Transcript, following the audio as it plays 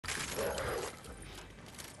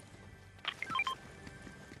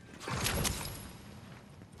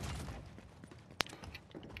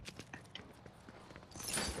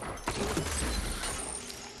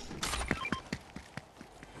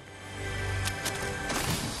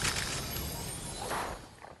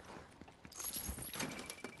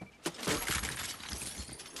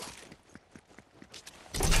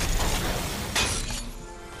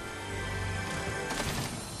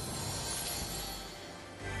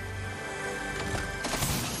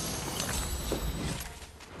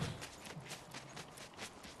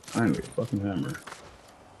I need a fucking hammer.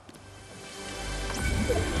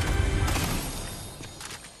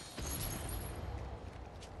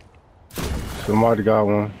 Somebody got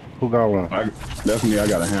one. Who got one? That's me. I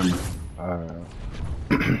got a hammer.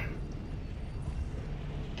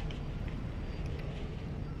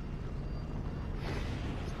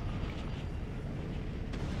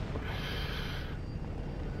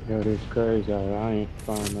 Yo, this crazy. I ain't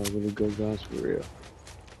found no really good guns for real.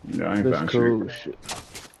 Yeah, I ain't That's found cool shit.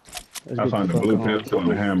 Let's I found the blue pistol and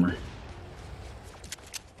the hammer.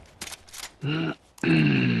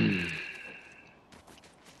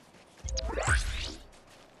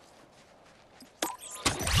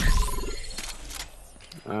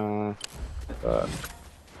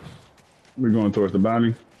 We're going towards the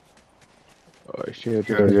bounty. Oh shit!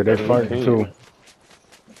 Yeah, they fighting too.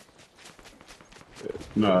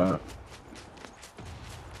 Nah.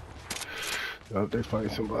 Oh, they fighting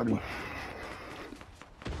somebody.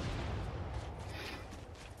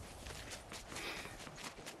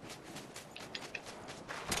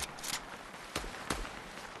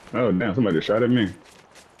 Oh damn! Somebody just shot at me.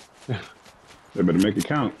 They better make it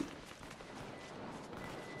count.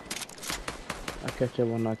 I catch up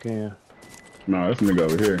when I can. No, this nigga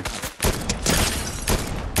over here.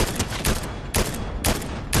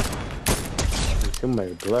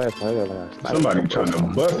 Somebody blast. Somebody trying to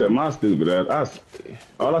bust at my stupid ass.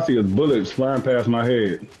 All I see is bullets flying past my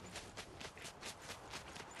head.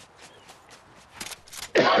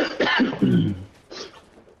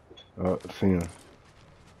 Oh, see him.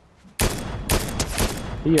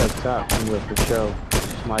 He up top somewhere for sure.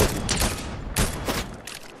 Sniping.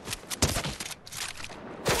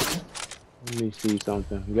 Let me see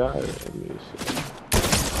something. Got it. Let me see.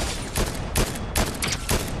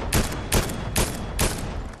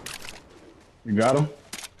 You got him?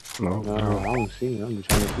 No, No, I don't see him. I'm just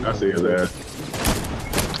trying to see. I see his ass.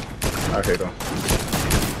 I hate him.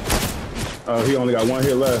 Oh, he only got one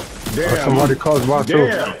hit left. Damn. Oh, somebody close by too.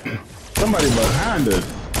 Damn. Somebody behind us.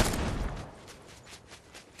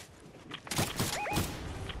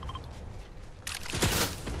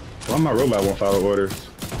 Why my robot won't follow orders?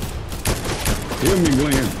 Hear me,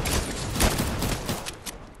 Glenn.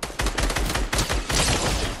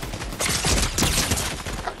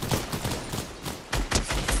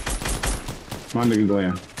 My nigga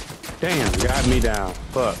Glenn. Damn, got me down.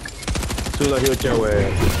 Fuck. Soon as I hit your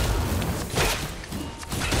ass.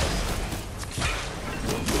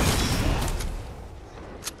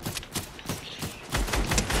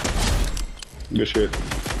 Good shit.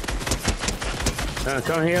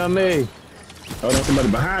 Come here on me. Oh, there's somebody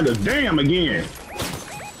behind us. Damn again.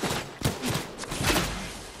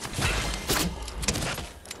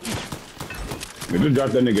 They just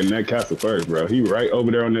dropped that nigga in that castle first, bro. He right over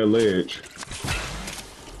there on that ledge.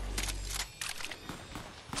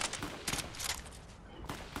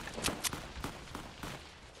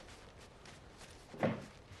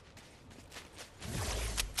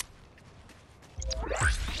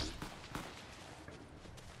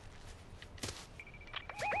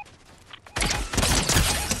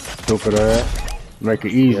 Stupid ass. Make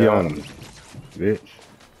it easy on them, bitch.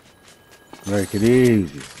 Make it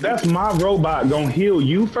easy. That's my robot gonna heal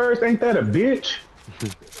you first? Ain't that a bitch?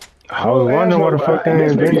 I was wondering what the fuck they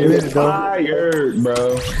invented this it nigga though. fired,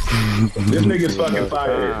 bro. This nigga's fucking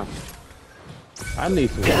fired. I need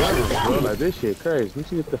some guns, bro. Like this shit crazy. Let me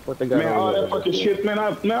see what the fuck they got. Man, all that fucking shit, man.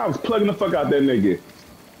 I was plugging the fuck out that nigga.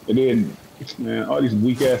 And then, man, all these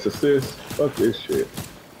weak ass assists. Fuck this shit.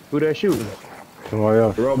 Who that shooting? Somebody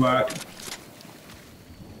else. Robot.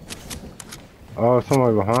 Oh,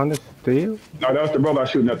 somebody behind us? Still? No, that was the robot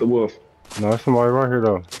shooting at the wolf. No, there's somebody right here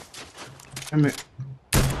though. Damn it.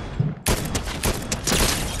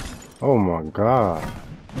 Oh my god.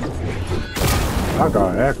 I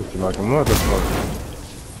got accuracy like a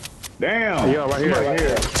motherfucker. Damn. Yo, right here, right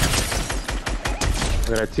here.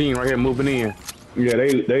 Got a team right here moving in. Yeah,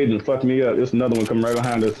 they done fucked me up. There's another one coming right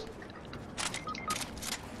behind us.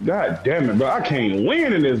 God damn it, bro. I can't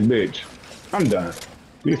win in this bitch. I'm done.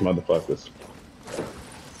 These motherfuckers.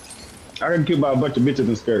 I got killed by a bunch of bitches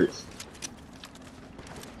in skirts.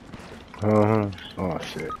 Oh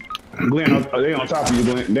shit. Glenn, they on top of you,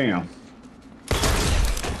 Glenn. Damn.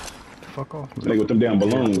 Fuck off. Nigga with them damn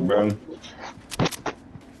balloons, bro.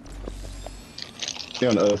 They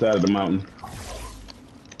on the other side of the mountain.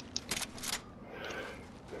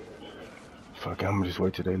 Fuck, I'm gonna just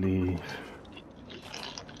wait till they leave.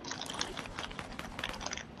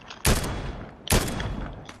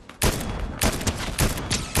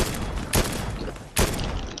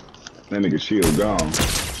 That nigga shield gone.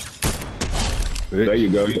 There you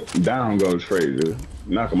go. Down goes Fraser.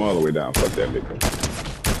 Knock him all the way down. Fuck that nigga.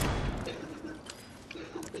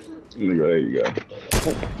 There you go.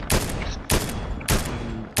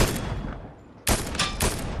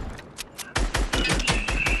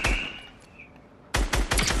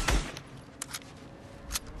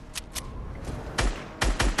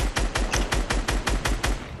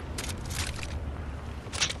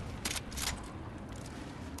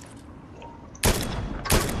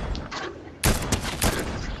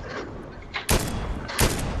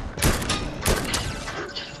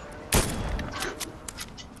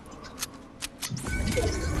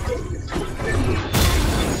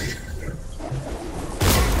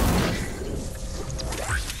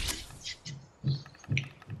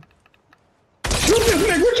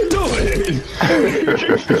 What you doing?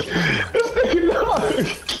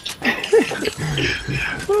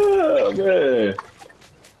 Oh man.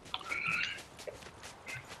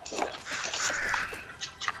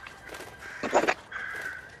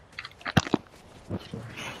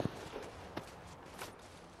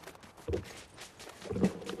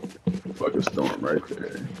 Fucking storm right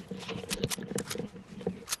there.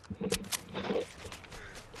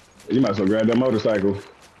 You might as well grab that motorcycle.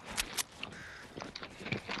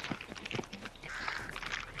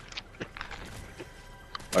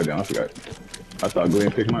 Oh damn, I forgot. I thought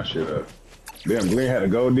Glenn picked my shit up. Damn, Glenn had a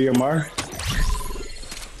gold DMR.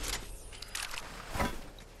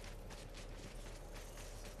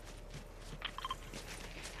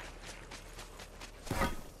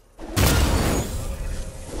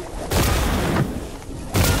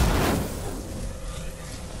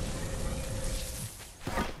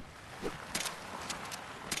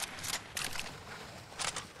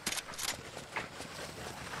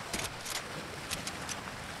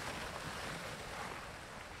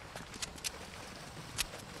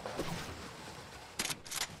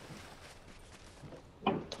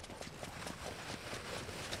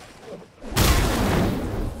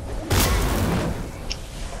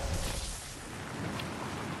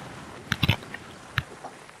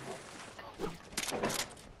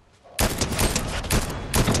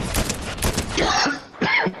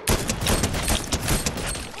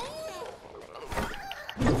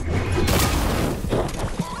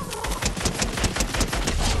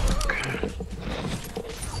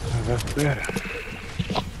 That's better.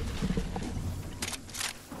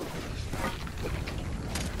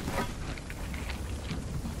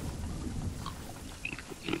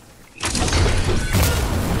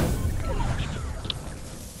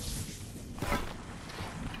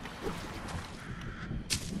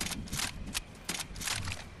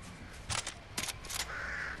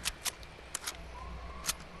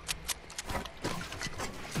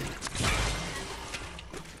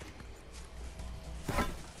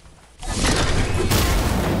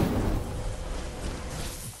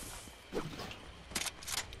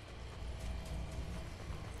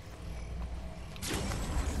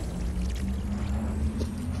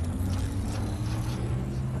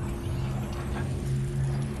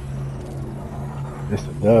 It's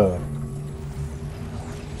a dub.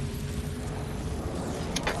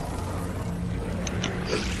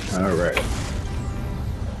 All right.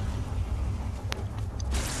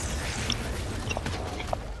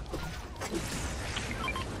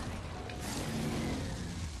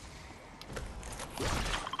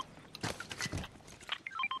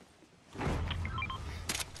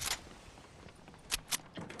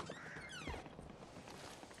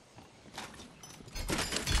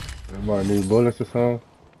 Everybody need bullets or something?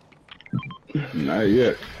 Not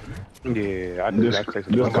yet. Yeah, I This- just got to take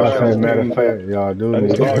this some. car- Okay, matter of fact, y'all do I need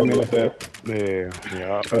just to told me that.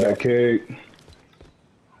 Yeah. Oh, that keg.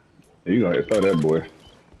 You gonna throw that boy.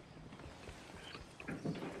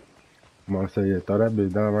 I'm gonna say, yeah, throw that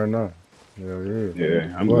bitch down right now. Hell yeah.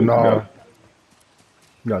 Yeah, I'm Well, good to no. go.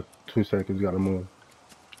 You got 2 seconds, you gotta move.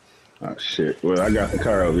 Oh shit. Well, I got the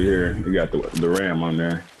car over here. You got the Ram on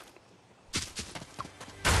there.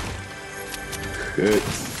 Good.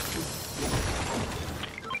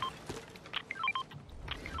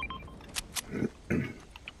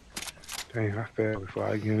 Dang, I fell before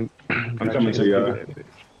I get. I'm coming to y'all.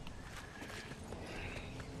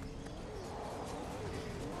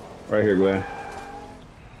 Right here, Glenn.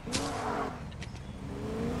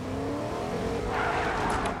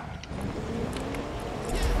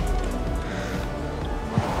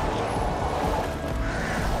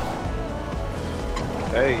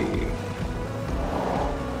 Hey.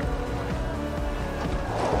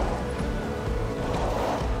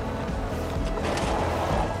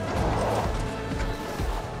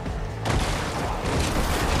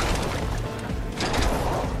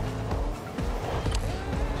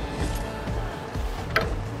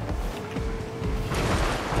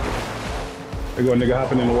 There go a nigga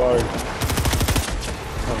hopping in the water.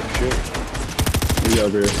 Oh shit. We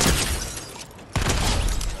over here.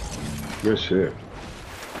 Good shit.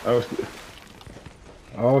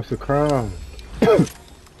 Oh, it's a crime.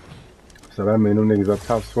 So that mean them niggas up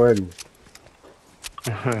top sweaty.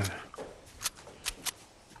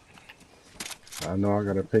 I know I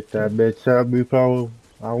gotta pick that bitch up before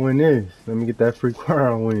I win this. Let me get that free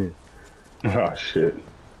crown win. Oh shit.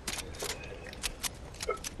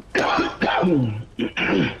 Come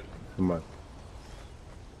on.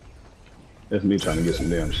 That's me trying to get some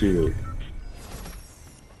damn shield.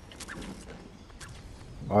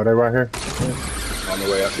 Oh, they right here? On the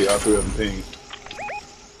way, I see all three of them ping.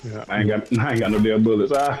 Yeah. I ain't got no damn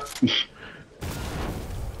bullets. About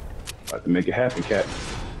to make it happen, cat.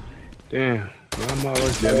 Damn. I'm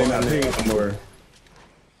always Yeah, they not pinging no more.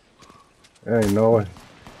 There ain't no way.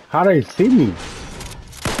 How they see me?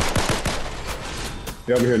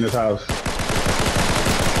 They over here in this house.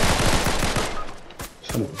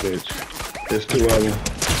 Son of a bitch. There's two of them.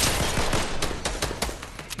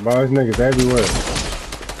 Bro, these niggas everywhere.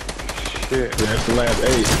 shit. Yeah, that's the last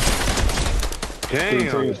 8. Damn.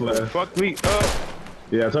 2 teams left. Fuck me up.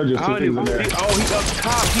 Yeah, I told you I there's 2 don't teams in even there. see. Oh, he up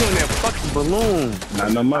top. He on that fucking balloon.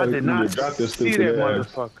 Not no more. I did not Drop this see stupid that ass.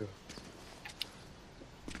 motherfucker.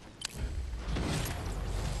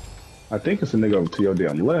 I think it's a nigga over to your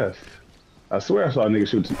damn left. I swear I saw a nigga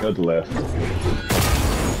shoot to the other left.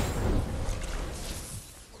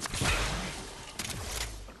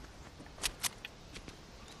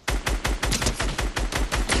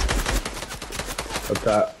 Up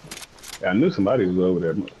top. Yeah, I knew somebody was over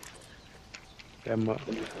there.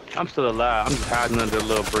 I'm still alive. I'm just hiding under a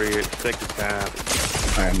little bridge. Second time.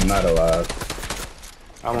 I am not alive.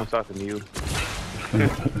 I won't talk to you.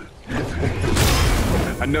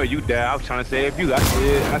 I know you died. I was trying to save you. I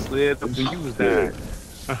slid up when you was dying.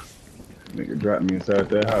 Nigga dropped me inside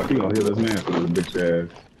that house. He gonna heal this man for this bitch ass.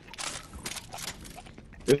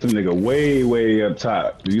 This a nigga way, way up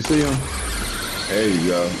top. Do you see him? There you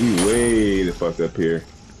go. He way the fuck up here.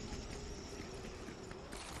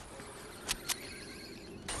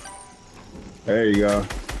 There you go.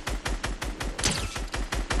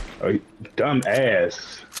 Oh, you dumb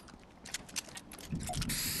ass.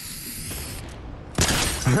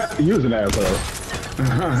 You was an asshole.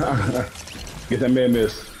 Get that man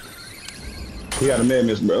miss. He got a man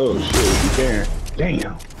miss, bro. Oh shit, you can.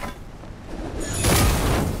 Damn.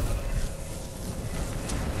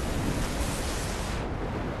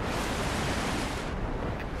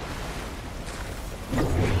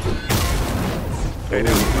 Hey,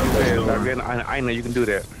 I know you can do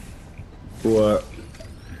that. What?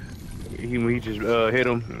 He just hit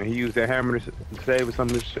him and he used that hammer to save some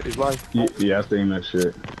of his life. Yeah, I seen that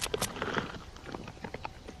shit.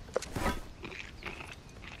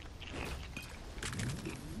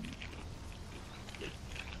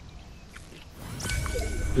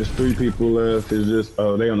 There's 3 people left. It's just,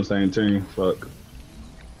 oh, they on the same team. Fuck.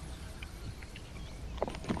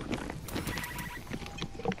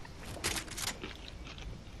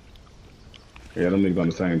 Yeah, them niggas on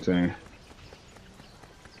the same team.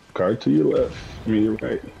 Car to your left. I mean, you're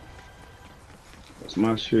right. That's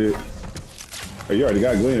my shit. Oh, you already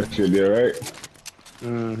got Glenn shit there, right?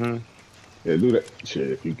 Mm-hmm. Yeah, do that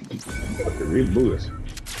shit if you can reboot us.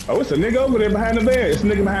 Oh, it's a nigga over there behind the van. It's a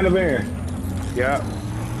nigga behind the van. Yeah.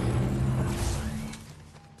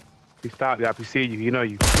 He stopped. Yeah, he see you. He know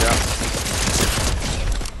you. Yeah.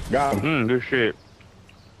 Got him. Good shit.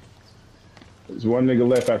 There's one nigga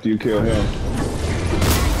left after you kill him.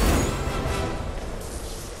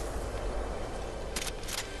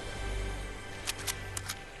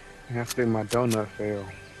 I think my donut fell.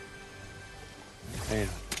 Damn.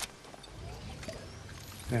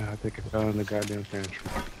 Yeah, I think it fell in the goddamn pantry.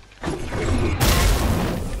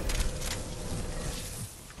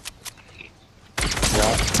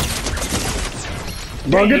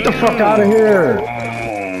 Bro, get the fuck out of here!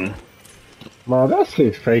 Bro, that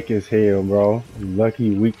shit fake as hell, bro.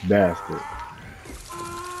 Lucky weak bastard.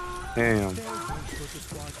 Damn.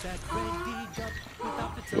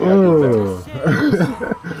 Ugh.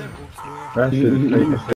 That shit fake as hell.